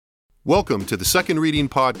Welcome to the Second Reading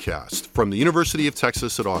Podcast from the University of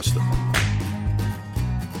Texas at Austin.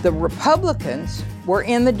 The Republicans were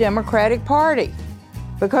in the Democratic Party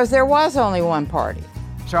because there was only one party.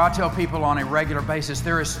 So I tell people on a regular basis,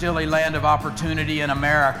 there is still a land of opportunity in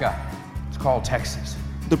America. It's called Texas.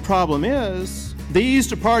 The problem is, these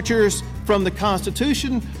departures from the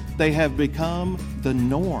Constitution, they have become the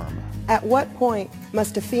norm. At what point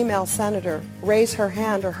must a female senator raise her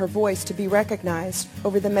hand or her voice to be recognized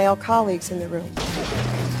over the male colleagues in the room?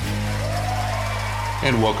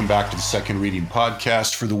 And welcome back to the Second Reading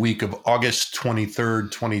Podcast for the week of August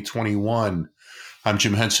 23rd, 2021. I'm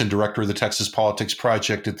Jim Henson, Director of the Texas Politics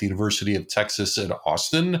Project at the University of Texas at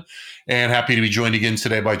Austin, and happy to be joined again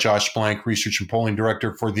today by Josh Blank, Research and Polling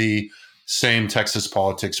Director for the same Texas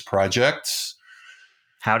Politics Project.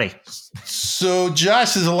 Howdy. So,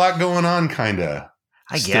 Josh, there's a lot going on, kind of.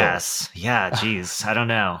 I guess. Yeah, geez. I don't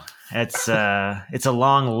know. It's a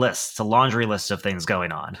long list. It's a laundry list of things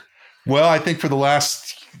going on. Well, I think for the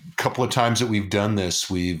last couple of times that we've done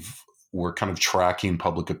this, we're kind of tracking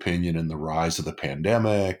public opinion and the rise of the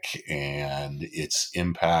pandemic and its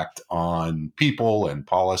impact on people and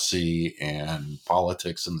policy and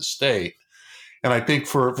politics in the state. And I think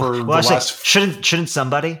for the last... Shouldn't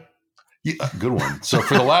somebody? Yeah, good one. So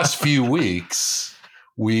for the last few weeks,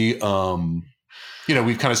 we've kind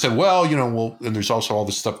of said, and there's also all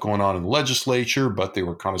this stuff going on in the legislature, but they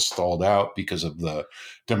were kind of stalled out because of the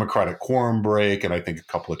Democratic quorum break. And I think a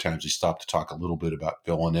couple of times we stopped to talk a little bit about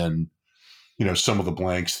filling in, some of the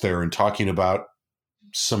blanks there and talking about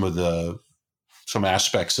some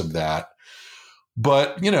aspects of that.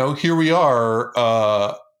 But, here we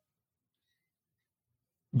are.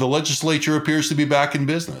 The legislature appears to be back in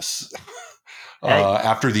business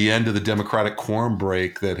after the end of the Democratic quorum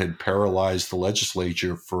break that had paralyzed the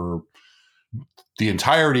legislature for the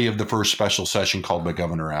entirety of the first special session called by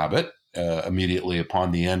Governor Abbott immediately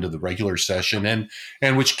upon the end of the regular session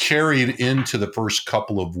and which carried into the first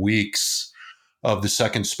couple of weeks of the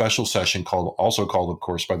second special session also called, of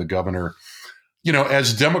course, by the governor.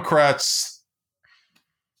 As Democrats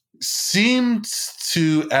seemed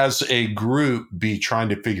to, as a group, be trying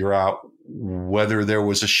to figure out whether there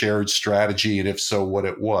was a shared strategy, and if so, what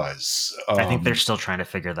it was. I think they're still trying to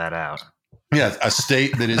figure that out. Yeah, a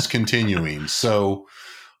state that is continuing. So,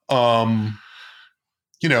 at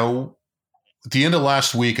the end of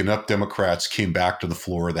last week, enough Democrats came back to the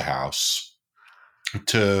floor of the House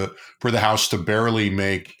for the House to barely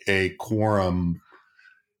make a quorum.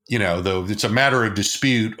 Though it's a matter of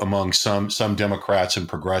dispute among some Democrats and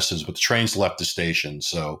progressives, but the train's left the station.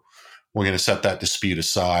 So we're going to set that dispute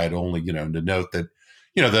aside only, to note that,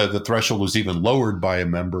 the threshold was even lowered by a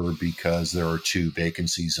member because there are two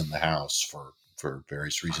vacancies in the House for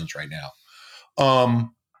various reasons right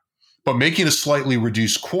now. But making a slightly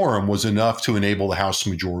reduced quorum was enough to enable the House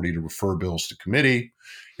majority to refer bills to committee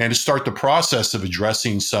and to start the process of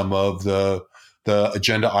addressing some of the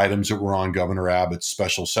agenda items that were on Governor Abbott's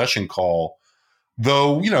special session call.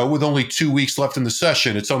 Though, with only 2 weeks left in the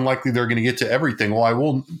session, it's unlikely they're going to get to everything. Well, I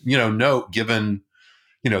will, note, given,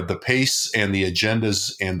 the pace and the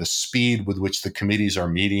agendas and the speed with which the committees are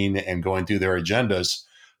meeting and going through their agendas,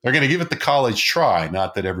 they're going to give it the college try.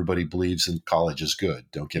 Not that everybody believes in college is good.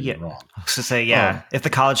 Don't get me wrong. I was to say, if the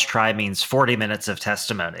college try means 40 minutes of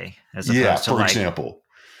testimony, as opposed to for example.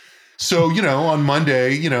 So, on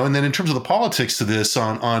Monday, and then in terms of the politics to this,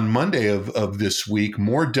 on Monday of this week,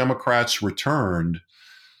 more Democrats returned,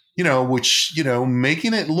 which,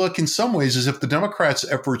 making it look in some ways as if the Democrats'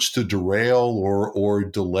 efforts to derail or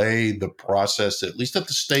delay the process, at least at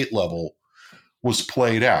the state level, was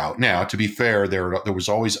played out. Now, to be fair, there was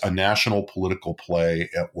always a national political play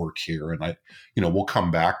at work here, and we'll come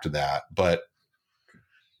back to that. But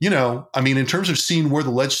in terms of seeing where the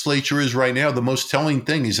legislature is right now, the most telling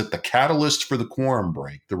thing is that the catalyst for the quorum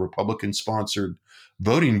break, the Republican-sponsored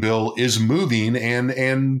voting bill, is moving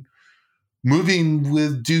and moving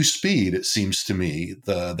with due speed, it seems to me.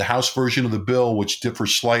 The House version of the bill, which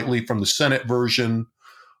differs slightly from the Senate version,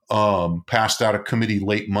 passed out of committee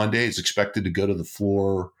late Monday. It's expected to go to the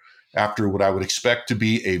floor after what I would expect to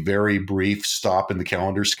be a very brief stop in the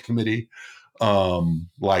calendars committee.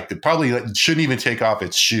 It probably shouldn't even take off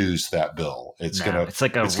its shoes, that bill. It's going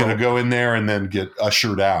to go in there and then get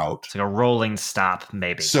ushered out. It's like a rolling stop,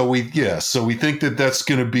 maybe. So we think that that's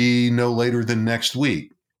going to be no later than next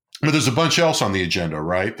week. But there's a bunch else on the agenda,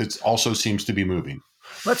 right? That also seems to be moving.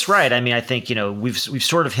 That's right. I think, we've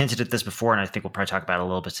sort of hinted at this before, and I think we'll probably talk about it a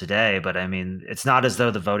little bit today, but it's not as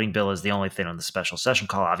though the voting bill is the only thing on the special session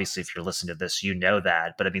call. Obviously, if you're listening to this, you know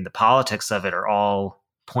that, but the politics of it are all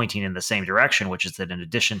pointing in the same direction, which is that in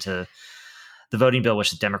addition to the voting bill,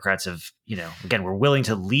 which the Democrats have, again, were willing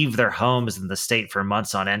to leave their homes in the state for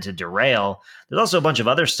months on end to derail. There's also a bunch of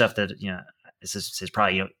other stuff that, is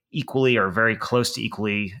probably, equally or very close to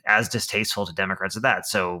equally as distasteful to Democrats as that.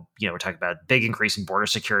 So, we're talking about big increase in border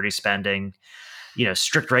security spending,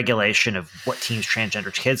 strict regulation of what teams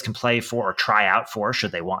transgender kids can play for or try out for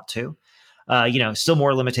should they want to. Still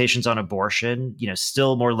more limitations on abortion,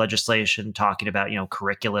 still more legislation talking about,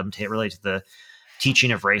 curriculum related to the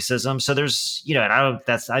teaching of racism. So there's, and I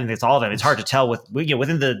think that's all of it. It's hard to tell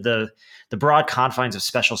within the broad confines of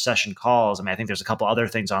special session calls. I mean, I think there's a couple other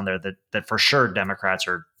things on there that for sure Democrats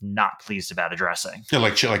are not pleased about addressing. Yeah,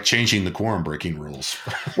 like changing the quorum breaking rules.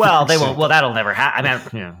 Well, they won't. Well, that'll never happen. I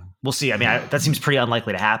mean, we'll see. I mean, that seems pretty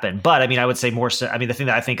unlikely to happen. But I mean, I would say more so. I mean, the thing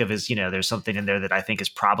that I think of is, there's something in there that I think is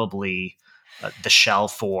probably the shell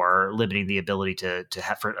for limiting the ability to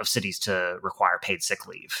have of cities to require paid sick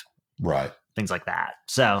leave. Right. Things like that.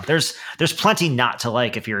 So there's plenty not to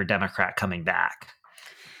like if you're a Democrat coming back.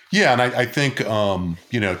 Yeah, and I think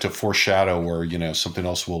to foreshadow where something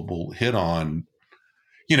else we'll hit on.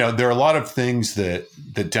 There are a lot of things that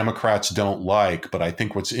Democrats don't like, but I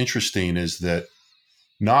think what's interesting is that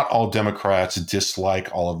not all Democrats dislike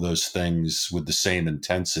all of those things with the same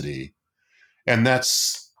intensity, and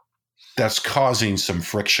that's causing some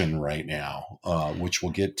friction right now, which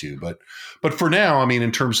we'll get to. But for now, I mean,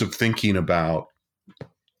 in terms of thinking about,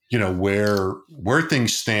 where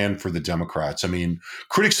things stand for the Democrats, I mean,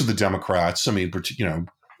 critics of the Democrats, I mean,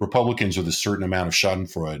 Republicans with a certain amount of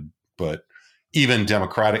schadenfreude, but even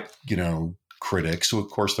Democratic, critics, who of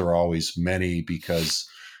course there are always many because,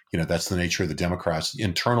 that's the nature of the Democrats,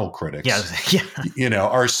 internal critics,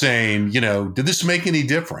 are saying, did this make any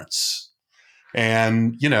difference?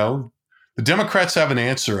 And, the Democrats have an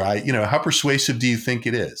answer. How persuasive do you think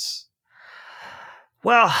it is?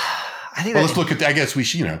 Well, I think let's look at. I guess we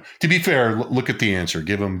should, to be fair, look at the answer.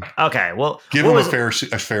 Give them. Okay. Well, give them a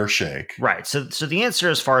fair shake. Right. So the answer,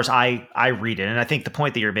 as far as I read it, and I think the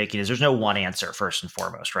point that you're making is there's no one answer first and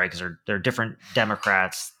foremost, right? Because there are different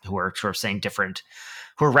Democrats who are sort of saying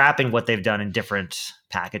who are wrapping what they've done in different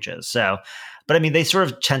packages. So, but I mean, they sort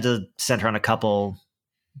of tend to center on a couple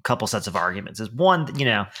sets of arguments. Is one,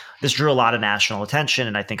 this drew a lot of national attention,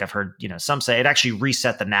 and I think I've heard, some say it actually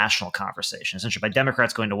reset the national conversation. Essentially, by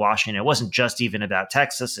Democrats going to Washington, it wasn't just even about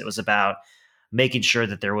Texas; it was about making sure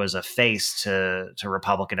that there was a face to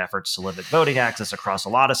Republican efforts to limit voting access across a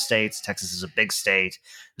lot of states. Texas is a big state;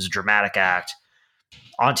 it was a dramatic act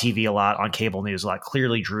on TV a lot, on cable news a lot.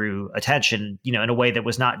 Clearly drew attention, in a way that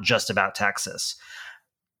was not just about Texas.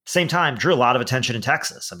 Same time, drew a lot of attention in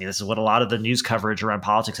Texas. I mean, this is what a lot of the news coverage around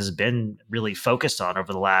politics has been really focused on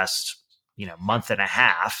over the last, month and a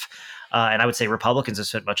half. And I would say Republicans have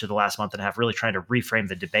spent much of the last month and a half really trying to reframe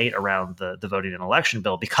the debate around the voting and election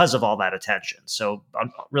bill because of all that attention. So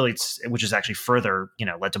really, which is actually further,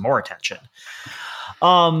 led to more attention.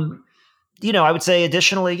 I would say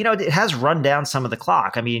additionally, it has run down some of the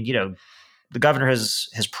clock. I mean, the governor has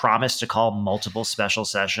promised to call multiple special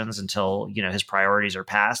sessions until, his priorities are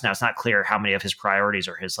passed. Now, it's not clear how many of his priorities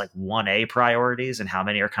are his 1A priorities and how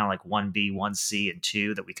many are kind of 1B, 1C, and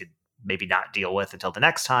 2 that we could maybe not deal with until the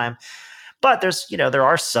next time. But there's, there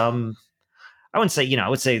are some, I would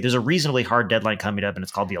say there's a reasonably hard deadline coming up, and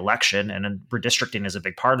it's called the election, and then redistricting is a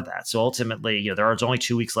big part of that. So ultimately, there is only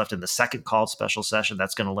 2 weeks left in the second called special session.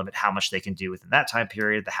 That's going to limit how much they can do within that time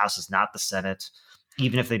period. The House is not the Senate.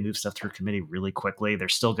 Even if they move stuff through committee really quickly, they're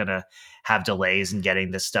still going to have delays in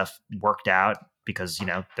getting this stuff worked out because,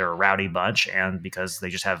 they're a rowdy bunch and because they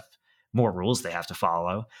just have more rules they have to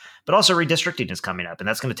follow. But also redistricting is coming up, and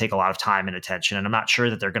that's going to take a lot of time and attention. And I'm not sure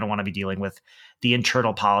that they're going to want to be dealing with the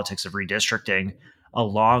internal politics of redistricting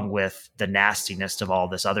along with the nastiness of all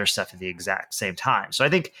this other stuff at the exact same time. So I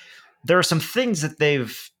think there are some things that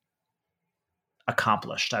they've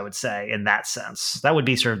accomplished, I would say, in that sense. That would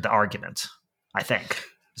be sort of the argument, I think.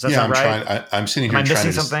 Does that sound right? I'm sitting here. Am I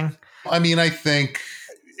missing something? I mean, I think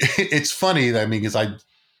it's funny that, because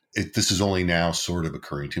this is only now sort of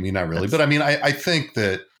occurring to me, not really. But I mean, I think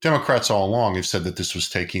that Democrats all along have said that this was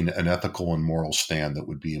taking an ethical and moral stand that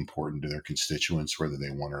would be important to their constituents, whether they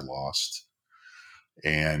won or lost.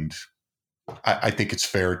 And I think it's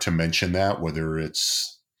fair to mention that, whether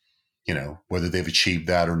it's, whether they've achieved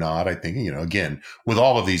that or not. I think, again, with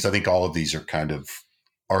all of these, I think all of these are kind of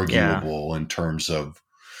arguable in terms of,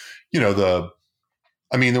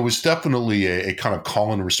 there was definitely a kind of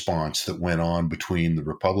call and response that went on between the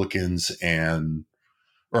Republicans between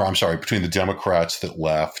the Democrats that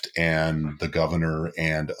left and the governor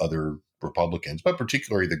and other Republicans, but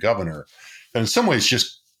particularly the governor, that in some ways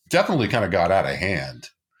just definitely kind of got out of hand.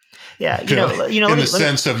 Yeah, in the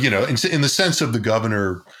sense of in the sense of the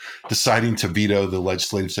governor deciding to veto the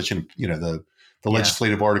legislative session, the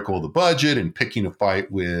legislative article of the budget and picking a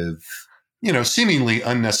fight with, seemingly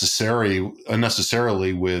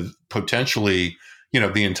unnecessarily with potentially,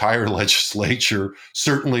 the entire legislature,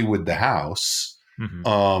 certainly with the House.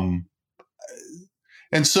 Mm-hmm.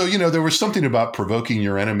 And so, there was something about provoking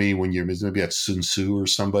your enemy when you're, maybe at Sun Tzu or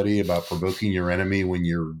somebody, about provoking your enemy when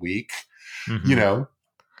you're weak. Mm-hmm.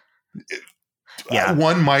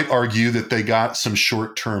 One might argue that they got some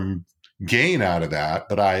short-term gain out of that,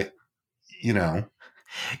 but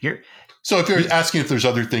so if you're asking if there's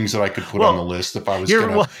other things that I could put on the list, if I was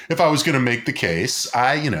going to make the case,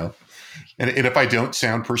 and if I don't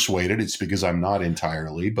sound persuaded, it's because I'm not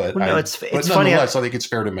entirely, but it's nonetheless, funny. I think it's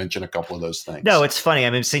fair to mention a couple of those things. No, it's funny.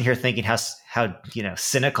 I'm sitting here thinking how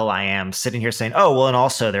cynical I am, sitting here saying, oh, well, and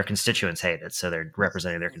also their constituents hate it, so they're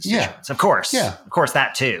representing their constituents. Yeah. Of course,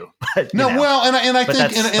 that too. But,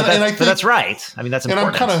 I think that's right. I mean, that's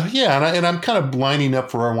important. And I'm kind of lining up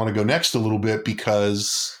for where I want to go next a little bit,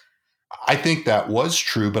 because I think that was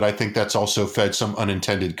true, but I think that's also fed some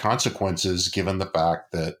unintended consequences, given the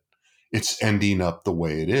fact that it's ending up the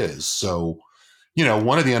way it is. So,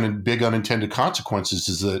 one of the big unintended consequences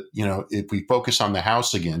is that, if we focus on the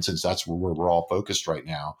House again, since that's where we're all focused right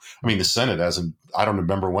now. I mean, the Senate I don't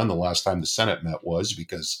remember when the last time the Senate met was,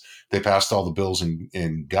 because they passed all the bills and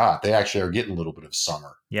they actually are getting a little bit of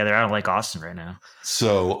summer. Yeah, they're out of Lake Austin right now.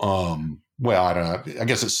 So, I don't know. I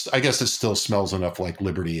guess it still smells enough like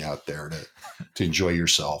liberty out there to enjoy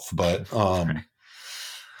yourself. But,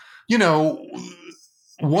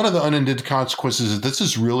 one of the unintended consequences is this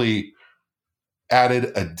has really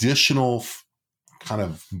added additional kind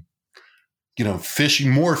of,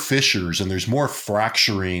 more fissures, and there's more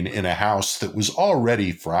fracturing in a House that was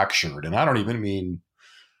already fractured. And I don't even mean,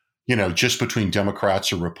 just between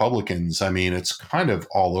Democrats or Republicans. I mean, it's kind of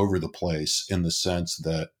all over the place, in the sense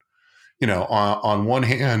that, on one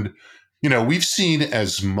hand, we've seen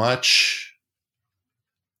as much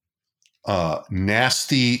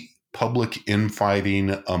nasty public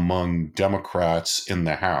infighting among Democrats in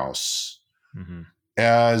the House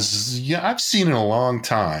as I've seen in a long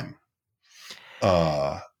time.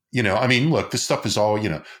 I mean, look, this stuff is all,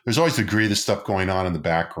 there's always a degree of this stuff going on in the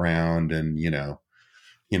background, and,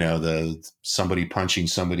 the somebody punching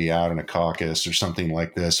somebody out in a caucus or something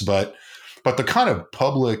like this. But the kind of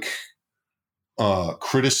public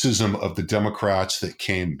criticism of the Democrats that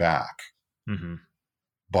came back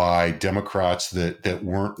by Democrats that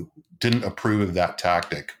didn't approve of that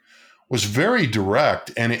tactic was very direct,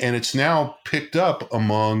 and it's now picked up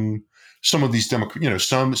among some of these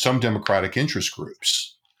some Democratic interest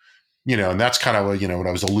groups, and that's kind of what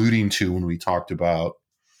I was alluding to when we talked about,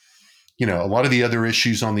 a lot of the other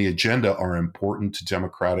issues on the agenda are important to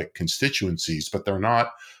Democratic constituencies, but they're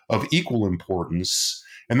not of equal importance,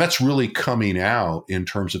 and that's really coming out in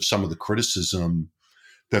terms of some of the criticism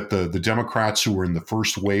that the Democrats who were in the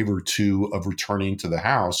first wave or two of returning to the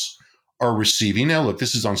House are receiving. Now, look,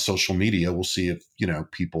 this is on social media. We'll see if,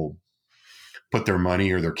 people put their money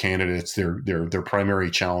or their candidates, their primary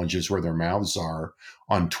challenges where their mouths are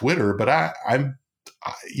on Twitter. But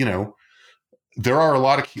there are a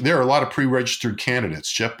lot of pre-registered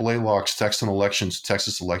candidates. Jeff Blaylock's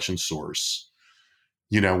Texas election source,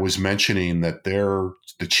 was mentioning that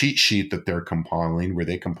the cheat sheet that they're compiling, where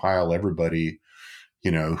they compile everybody,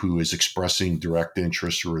 who is expressing direct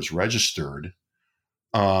interest or is registered,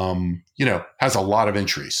 has a lot of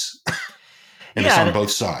entries, and it's on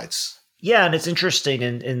both sides. Yeah. And it's interesting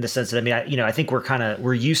in the sense that, I mean, I think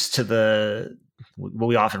we're used to what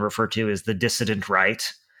we often refer to as the dissident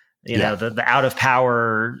right, the out of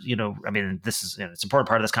power, I mean, this is, it's an important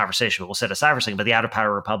part of this conversation, but we'll set aside for a second, but the out of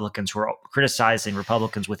power Republicans who are criticizing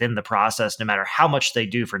Republicans within the process, no matter how much they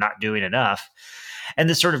do for not doing enough. And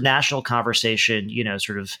this sort of national conversation,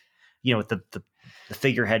 with the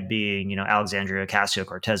figurehead being, Alexandria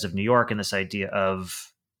Ocasio-Cortez of New York, and this idea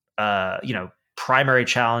of, primary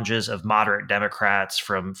challenges of moderate Democrats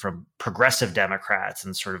from progressive Democrats,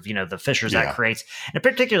 and sort of, the fissures that creates. And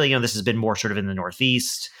particularly, this has been more sort of in the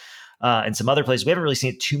Northeast and some other places. We haven't really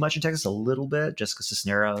seen it too much in Texas, a little bit, Jessica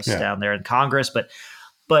Cisneros down there in Congress, but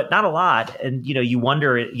not a lot. And, you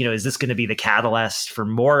wonder, is this going to be the catalyst for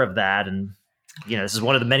more of that? And, this is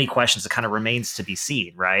one of the many questions that kind of remains to be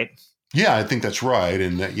seen, right? Yeah, I think that's right.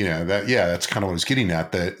 And that's kind of what I was getting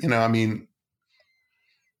at, that, I mean,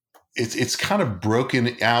 it's kind of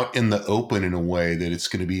broken out in the open in a way that it's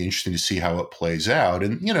going to be interesting to see how it plays out.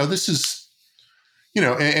 And, this is,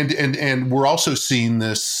 and we're also seeing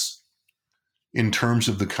this in terms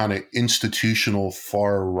of the kind of institutional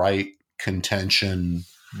far right contention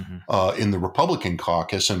in the Republican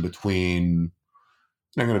caucus and between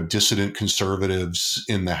kind of dissident conservatives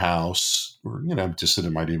in the House, or,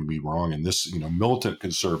 dissident might even be wrong in this, militant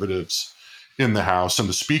conservatives in the House and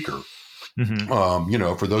the Speaker.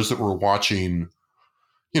 For those that were watching,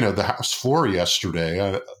 the House floor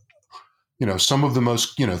yesterday, some of the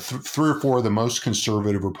most, three or four of the most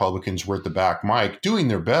conservative Republicans were at the back mic doing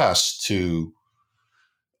their best to,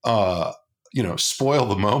 spoil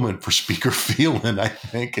the moment for Speaker Phelan, I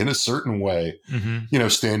think, in a certain way,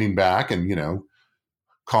 standing back and,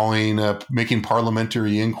 calling, making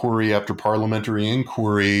parliamentary inquiry after parliamentary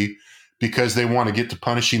inquiry because they want to get to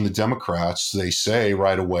punishing the Democrats, they say,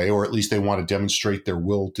 right away, or at least they want to demonstrate their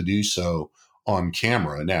will to do so on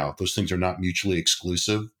camera. Now, those things are not mutually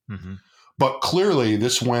exclusive. But clearly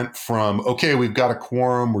this went from, okay, we've got a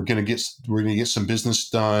quorum, we're going to get some business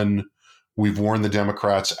done. We've worn the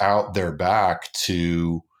Democrats out their back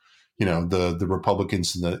to, the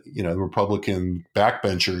Republicans and the Republican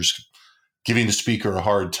backbenchers giving the Speaker a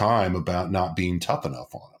hard time about not being tough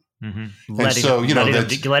enough on him.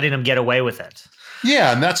 Letting them get away with it.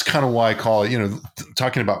 Yeah. And that's kind of why I call it,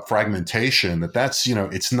 talking about fragmentation, that's,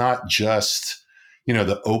 it's not just,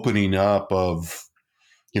 the opening up of,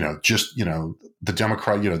 the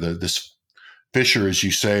Democrat, this fissure, as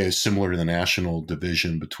you say, is similar to the national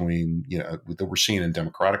division between, that we're seeing in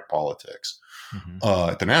Democratic politics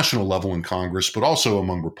at the national level in Congress, but also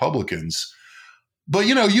among Republicans. But,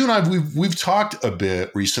 you and I, we've talked a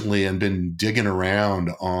bit recently and been digging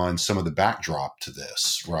around on some of the backdrop to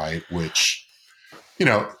this, right? Which,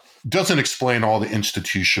 doesn't explain all the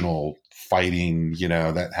institutional fighting,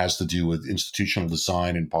 that has to do with institutional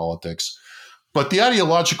design in politics. But the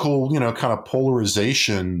ideological, kind of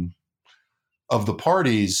polarization of the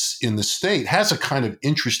parties in the state has a kind of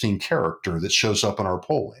interesting character that shows up in our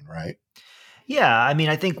polling, right? Yeah, I mean,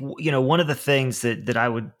 I think, one of the things that I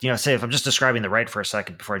would, say, if I'm just describing the right for a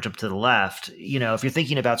second before I jump to the left, if you're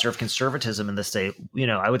thinking about sort of conservatism in the state,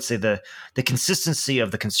 I would say the consistency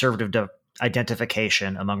of the conservative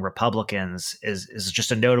identification among Republicans is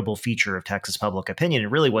just a notable feature of Texas public opinion.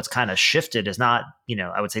 And really what's kind of shifted is not,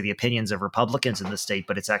 I would say the opinions of Republicans in the state,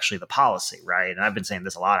 but it's actually the policy, right? And I've been saying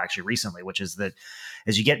this a lot actually recently, which is that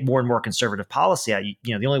as you get more and more conservative policy,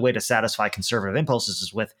 the only way to satisfy conservative impulses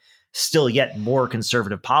is with still yet more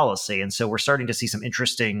conservative policy. And so we're starting to see some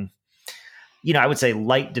interesting, I would say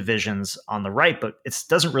light divisions on the right, but it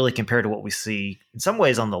doesn't really compare to what we see in some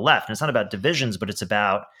ways on the left. And it's not about divisions, but it's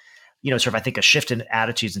about, sort of, I think, a shift in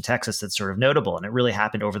attitudes in Texas that's sort of notable. And it really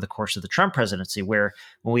happened over the course of the Trump presidency, where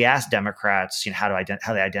when we asked Democrats, how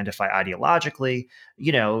they identify ideologically,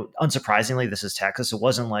 unsurprisingly, this is Texas. It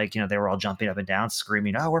wasn't like, they were all jumping up and down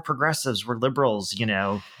screaming, oh, we're progressives, we're liberals,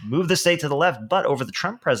 move the state to the left. But over the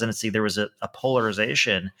Trump presidency, there was a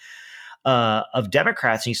polarization of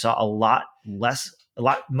Democrats. And you saw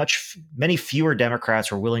many fewer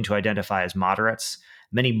Democrats were willing to identify as moderates.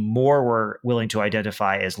 Many more were willing to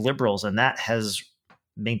identify as liberals, and that has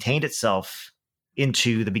maintained itself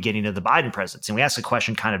into the beginning of the Biden presidency. And we ask the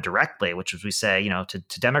question kind of directly, which is we say,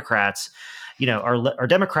 to Democrats, are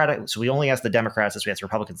Democratic, so we only ask the Democrats as we ask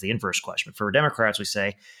Republicans the inverse question. But for Democrats, we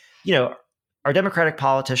say, are Democratic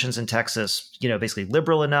politicians in Texas, basically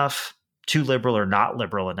liberal enough, too liberal, or not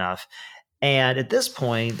liberal enough? And at this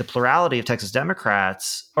point, the plurality of Texas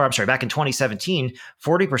Democrats, back in 2017,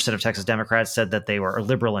 40% of Texas Democrats said that they were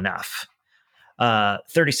liberal enough.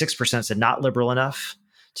 36% said not liberal enough.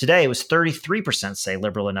 Today, it was 33% say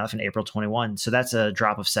liberal enough in April 21. So that's a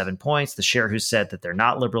drop of 7 points. The share who said that they're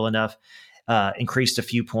not liberal enough increased a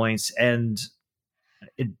few points. And,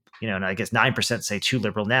 and I guess 9% say too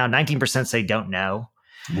liberal now. 19% say don't know.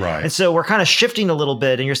 Right. And so we're kind of shifting a little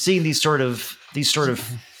bit, and you're seeing these sort of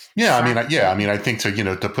Yeah, I think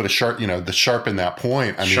to put a sharp, the sharpen that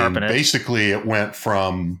point. Basically it went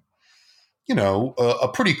from, a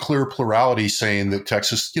pretty clear plurality saying that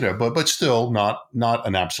Texas, but still not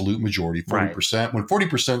an absolute majority, 40%. Right. When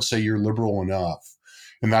 40% say you're liberal enough,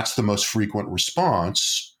 and that's the most frequent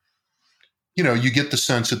response, you get the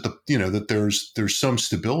sense that that there's some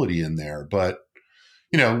stability in there. But,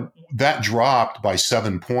 that dropped by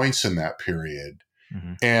 7 points in that period.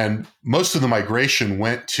 Mm-hmm. And most of the migration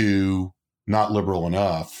went to not liberal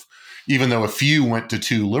enough, even though a few went to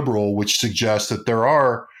too liberal, which suggests that there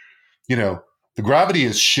are, the gravity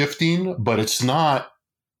is shifting, but it's not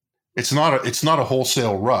a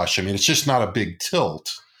wholesale rush. I mean, it's just not a big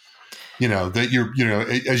tilt, that you're,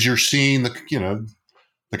 as you're seeing the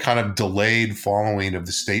kind of delayed following of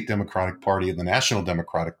the state Democratic Party and the National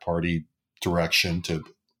Democratic Party direction, to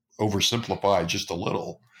oversimplify just a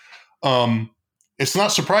little. It's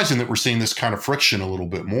not surprising that we're seeing this kind of friction a little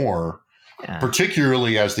bit more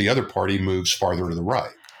particularly as the other party moves farther to the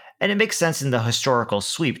right. And it makes sense in the historical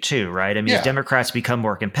sweep too, right? I mean, as Democrats become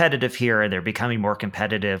more competitive here, and they're becoming more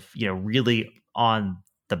competitive, really on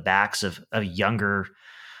the backs of younger,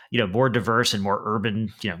 more diverse and more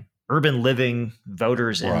urban, urban living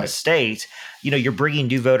voters in the state, you're bringing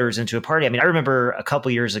new voters into a party. I mean, I remember a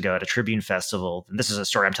couple years ago at a Tribune festival, and this is a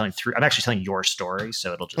story I'm actually telling your story.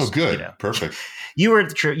 So it'll just, perfect. You were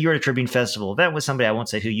at a Tribune festival event with somebody, I won't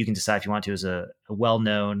say who, you can decide if you want to, as a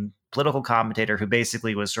well-known political commentator who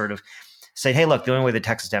basically was sort of saying, hey, look, the only way the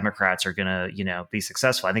Texas Democrats are going to, be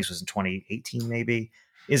successful, I think this was in 2018 maybe,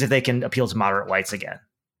 is if they can appeal to moderate whites again.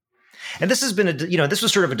 And this has been this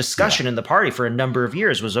was sort of a discussion in the party for a number of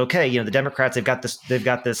years. Was okay, the Democrats, they've got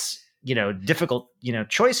this difficult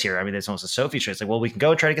choice here. I mean, it's almost a Sophie choice. Like, well, we can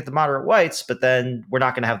go and try to get the moderate whites, but then we're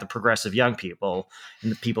not going to have the progressive young people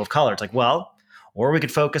and the people of color. It's like, well, or we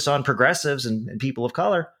could focus on progressives and people of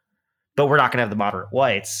color, but we're not going to have the moderate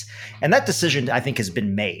whites. And that decision, I think, has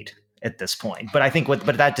been made at this point. But I think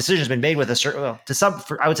that decision has been made with a certain,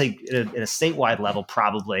 I would say at a statewide level,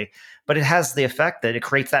 probably. But it has the effect that it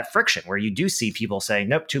creates that friction where you do see people saying,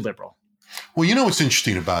 nope, too liberal. Well, what's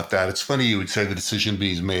interesting about that? It's funny you would say the decision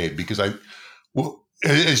being made, because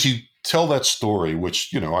as you tell that story,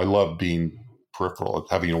 which, I love being peripheral,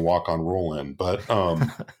 having a walk on roll in, but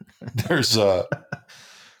there's a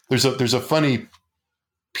funny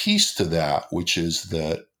piece to that, which is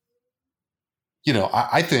that,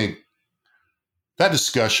 I think that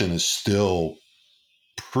discussion is still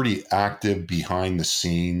pretty active behind the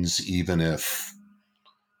scenes, even if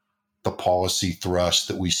the policy thrust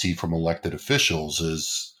that we see from elected officials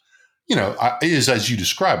is as you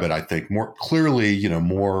describe it, I think more clearly,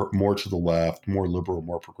 more to the left, more liberal,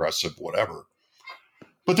 more progressive, whatever.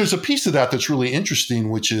 But there's a piece of that that's really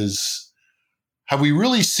interesting, which is, have we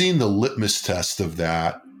really seen the litmus test of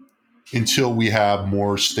that until we have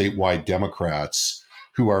more statewide Democrats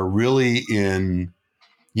who are really in,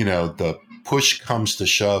 the push comes to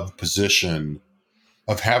shove position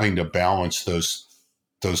of having to balance those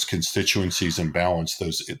constituencies and balance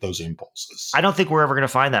those impulses? I don't think we're ever going to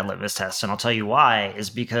find that litmus test, and I'll tell you why. Is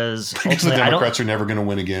because the Democrats are never going to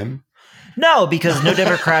win again. No, because no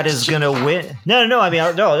Democrat is going to win. No. I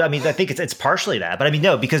mean, I think it's partially that, but I mean,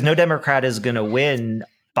 no, because no Democrat is going to win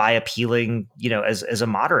by appealing, as a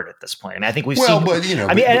moderate at this point. I mean, I think we've seen. But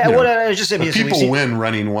people win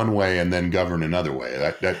running one way and then govern another way.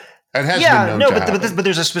 That has been known to happen. But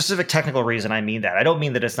there's a specific technical reason I mean that. I don't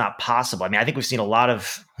mean that it's not possible. I mean, I think we've seen a lot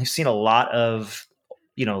of, let's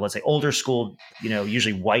say older school,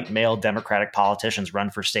 usually white male Democratic politicians run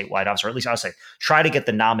for statewide office, or at least I would say try to get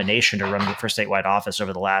the nomination to run for statewide office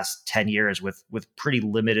over the last 10 years with pretty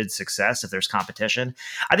limited success if there's competition.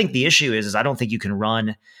 I think the issue is I don't think you can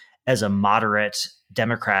run as a moderate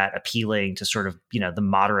Democrat appealing to sort of, the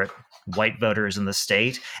moderate white voters in the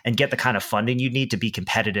state and get the kind of funding you need to be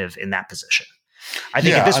competitive in that position. I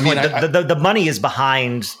think at this point, the money is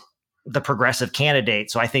behind the progressive candidate.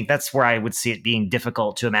 So I think that's where I would see it being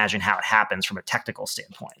difficult to imagine how it happens from a technical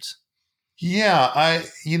standpoint. Yeah, I'd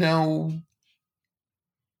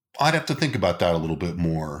have to think about that a little bit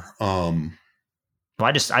more. Well,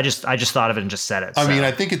 I just thought of it and just said it. I mean,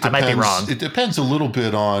 I think it depends. I might be wrong. It depends a little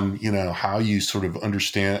bit on, how you sort of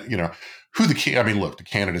understand, who the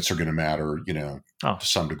candidates are going to matter, to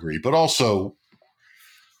some degree, but also,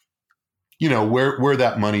 where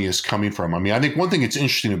that money is coming from. I mean, I think one thing that's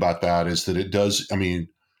interesting about that is that it does, I mean,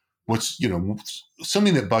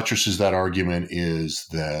 something that buttresses that argument is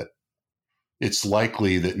that it's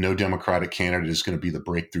likely that no Democratic candidate is going to be the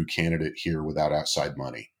breakthrough candidate here without outside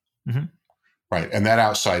money. Mm-hmm. Right. And that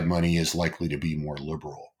outside money is likely to be more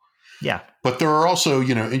liberal. Yeah. But there are also,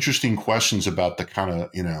 interesting questions about the kind of,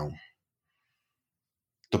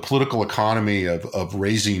 the political economy of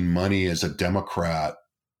raising money as a Democrat,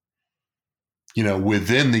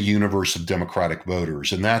 within the universe of Democratic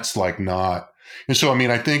voters. And that's not. And so, I mean,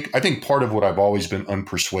 I think part of what I've always been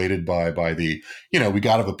unpersuaded by the, we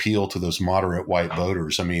got to appeal to those moderate white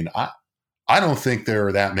voters. I mean, I don't think there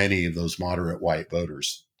are that many of those moderate white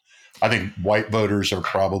voters. I think white voters are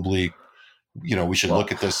probably, we should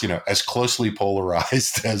look at this, as closely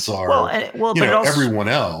polarized as everyone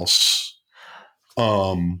else.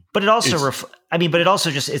 But it also,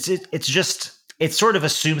 it sort of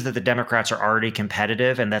assumes that the Democrats are already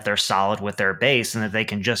competitive and that they're solid with their base and that they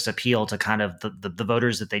can just appeal to kind of the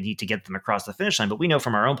voters that they need to get them across the finish line. But we know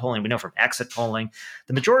from our own polling, we know from exit polling,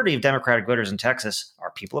 the majority of Democratic voters in Texas are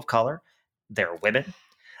people of color. They're women.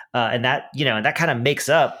 And that, and that kind of makes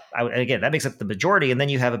up, that makes up the majority. And then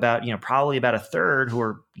you have about, probably about a third who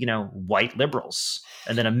are, white liberals,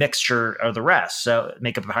 and then a mixture of the rest. So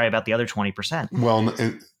make up probably about the other 20%. Well,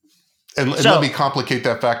 and let me complicate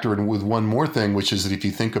that factor with one more thing, which is that if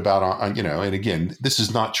you think about, and again, this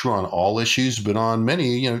is not true on all issues, but on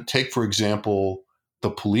many, take, for example, the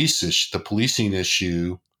policing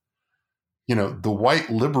issue, the white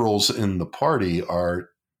liberals in the party are,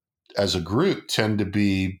 as a group, tend to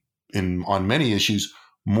be on many issues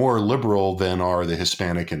more liberal than are the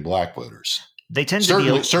Hispanic and Black voters. They tend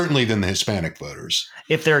certainly than the Hispanic voters.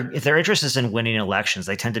 If their interest is in winning elections,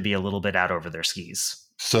 they tend to be a little bit out over their skis.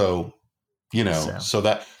 So, so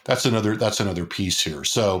that's another piece here.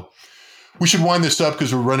 So we should wind this up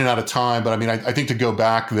because we're running out of time. But I mean, I think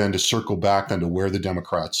to circle back to where the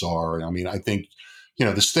Democrats are. I mean, I think,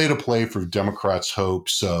 the state of play for Democrats'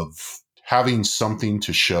 hopes of having something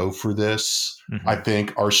to show for this, I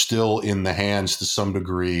think, are still in the hands to some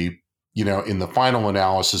degree, in the final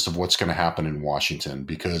analysis of what's going to happen in Washington,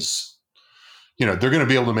 because, they're going to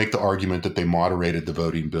be able to make the argument that they moderated the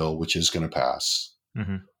voting bill, which is going to pass.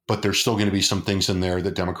 But there's still going to be some things in there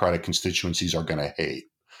that Democratic constituencies are going to hate,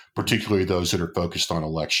 particularly those that are focused on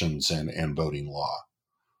elections and voting law.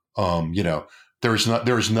 There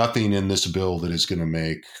is nothing in this bill that is going to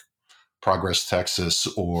make Progress Texas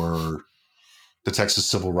or the Texas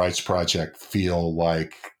Civil Rights Project feel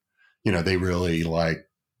like, they really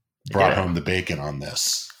brought home the bacon on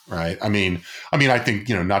this, right? I mean, I think,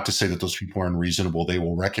 not to say that those people are unreasonable. They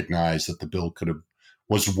will recognize that the bill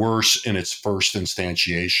was worse in its first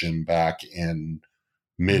instantiation back in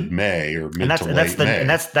mid-May or mid to late May. And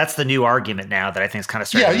that's the new argument now that I think is kind of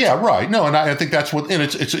starting. Yeah, right. No, and I think that's what, and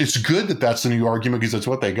it's good that that's the new argument because that's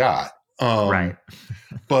what they got. Right.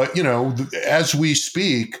 But, as we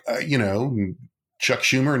speak, Chuck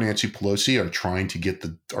Schumer and Nancy Pelosi are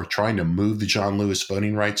trying to move the John Lewis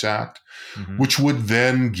Voting Rights Act, which would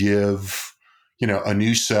then give, a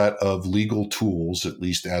new set of legal tools, at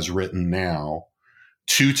least as written now,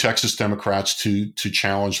 to Texas Democrats to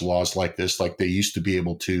challenge laws like this, like they used to be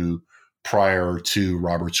able to prior to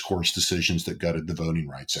Roberts Court's decisions that gutted the Voting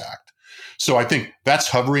Rights Act. So I think that's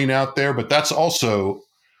hovering out there, but that's also,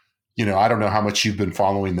 I don't know how much you've been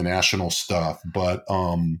following the national stuff, but,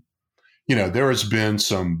 there has been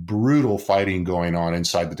some brutal fighting going on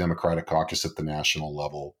inside the Democratic caucus at the national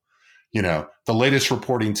level. The latest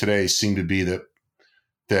reporting today seemed to be that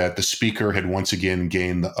the speaker had once again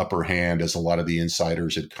gained the upper hand, as a lot of the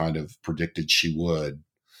insiders had kind of predicted she would.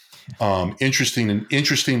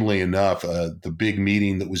 Interestingly enough, the big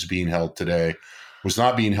meeting that was being held today was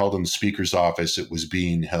not being held in the speaker's office. It was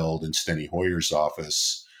being held in Steny Hoyer's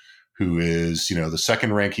office, who is, the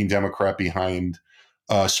second ranking Democrat behind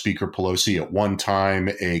Speaker Pelosi, at one time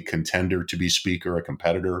a contender to be speaker, a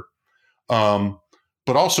competitor.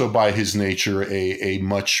 But also by his nature, a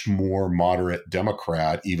much more moderate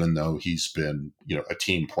Democrat, even though he's been, a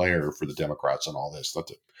team player for the Democrats and all this,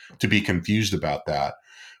 not to be confused about that.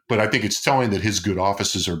 But I think it's telling that his good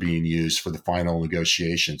offices are being used for the final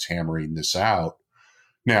negotiations, hammering this out.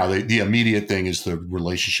 Now, the immediate thing is the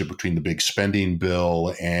relationship between the big spending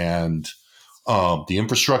bill and the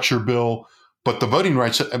infrastructure bill. But the voting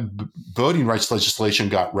rights legislation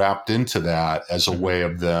got wrapped into that as a way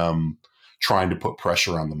of them trying to put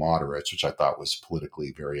pressure on the moderates, which I thought was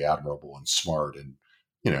politically very admirable and smart and,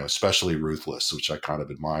 especially ruthless, which I kind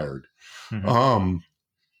of admired. And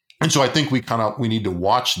so I think we need to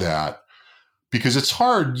watch that, because it's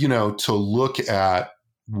hard, to look at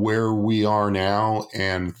where we are now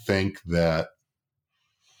and think that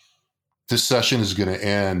this session is going to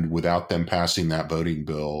end without them passing that voting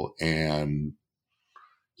bill. And,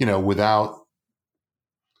 without,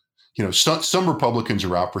 some Republicans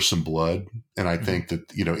are out for some blood. And I think that,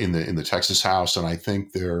 in the Texas House, and I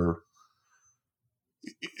think there's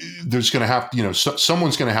going to have,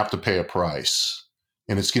 someone's going to have to pay a price,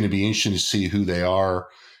 and it's going to be interesting to see who they are.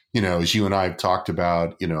 As you and I have talked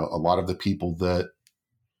about, a lot of the people that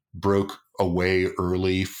broke away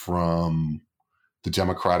early from the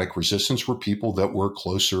Democratic resistance were people that were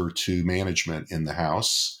closer to management in the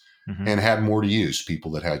House and had more to use,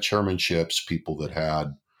 people that had chairmanships, people that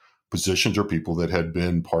had positions, or people that had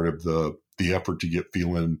been part of the effort to get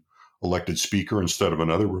Phelan elected speaker instead of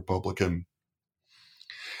another Republican.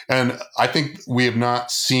 And I think we have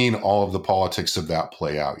not seen all of the politics of that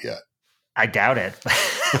play out yet. I doubt it.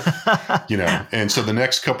 And so the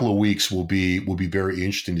next couple of weeks will be very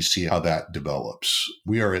interesting to see how that develops.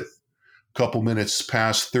 We are at a couple minutes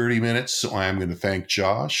past 30 minutes, so I'm going to thank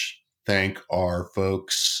Josh, thank our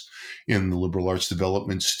folks in the Liberal Arts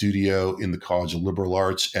Development Studio in the College of Liberal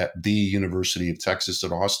Arts at the University of Texas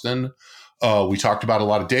at Austin. We talked about a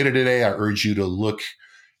lot of data today. I urge you to look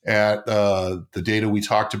at the data we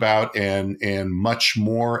talked about and much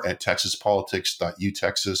more at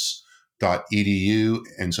texaspolitics.utexas.edu.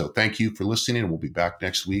 And so thank you for listening, and we'll be back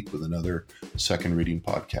next week with another Second Reading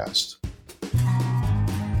podcast.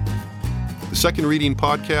 The Second Reading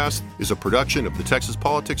podcast is a production of the Texas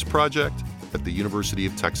Politics Project at the University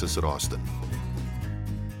of Texas at Austin.